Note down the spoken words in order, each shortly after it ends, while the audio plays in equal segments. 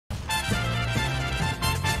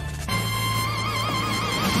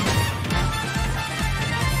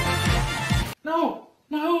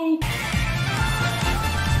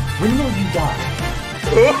die.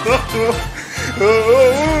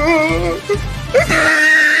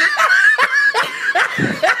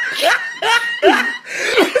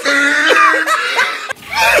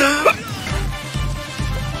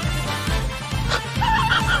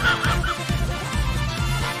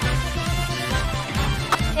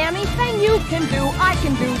 Anything you can do, I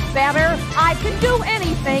can do better. I can do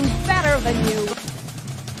anything better than you.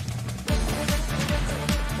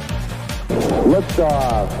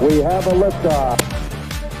 Liftoff. We have a liftoff.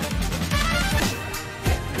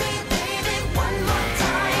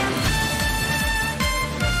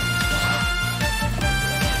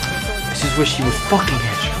 I just wish you would fucking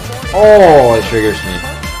hit you. Oh, it triggers me.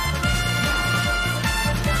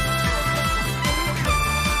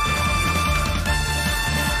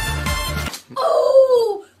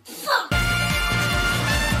 Oh, fuck!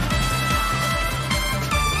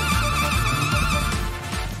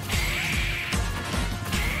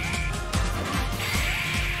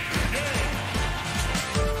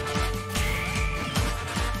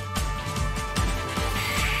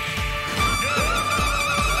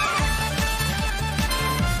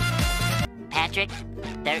 Patrick,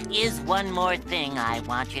 there is one more thing I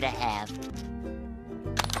want you to have.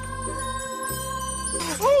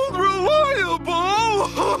 Unreliable!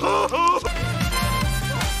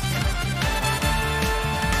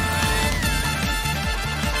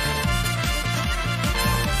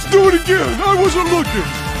 Let's do it again! I wasn't looking!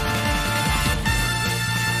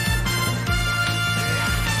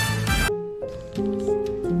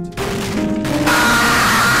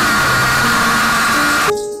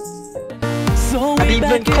 Not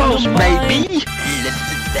even close, baby! Let's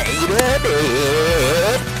stay a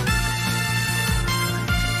bit.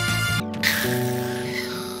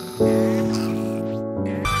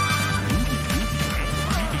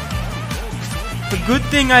 A good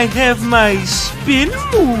thing I have my spin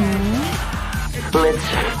move. Let's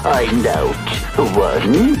find out.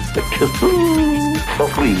 1, 2,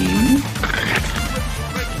 3.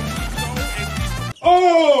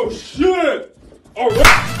 Oh, shit!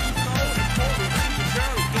 Alright!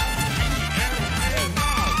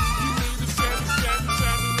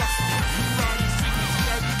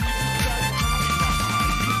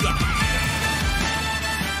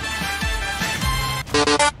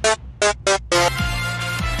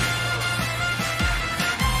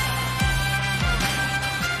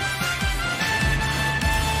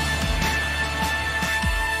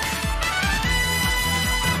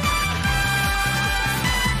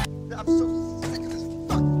 I'm so sick of this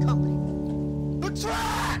fucking company. The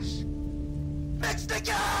trash! Fix the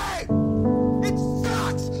game! It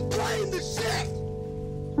sucks! Blame the shit!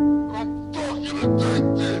 I'm fucking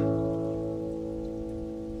addicted!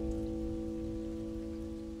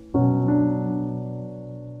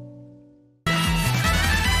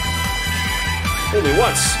 Only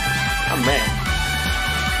once. I'm mad.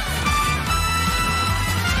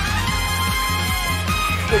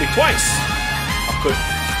 Only twice. I'm good.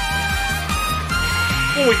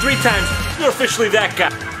 Only 3 times. You're officially that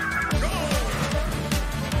guy.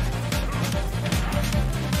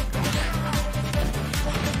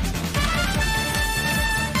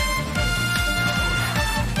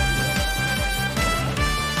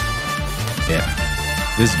 Yeah,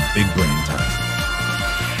 this is big brain time.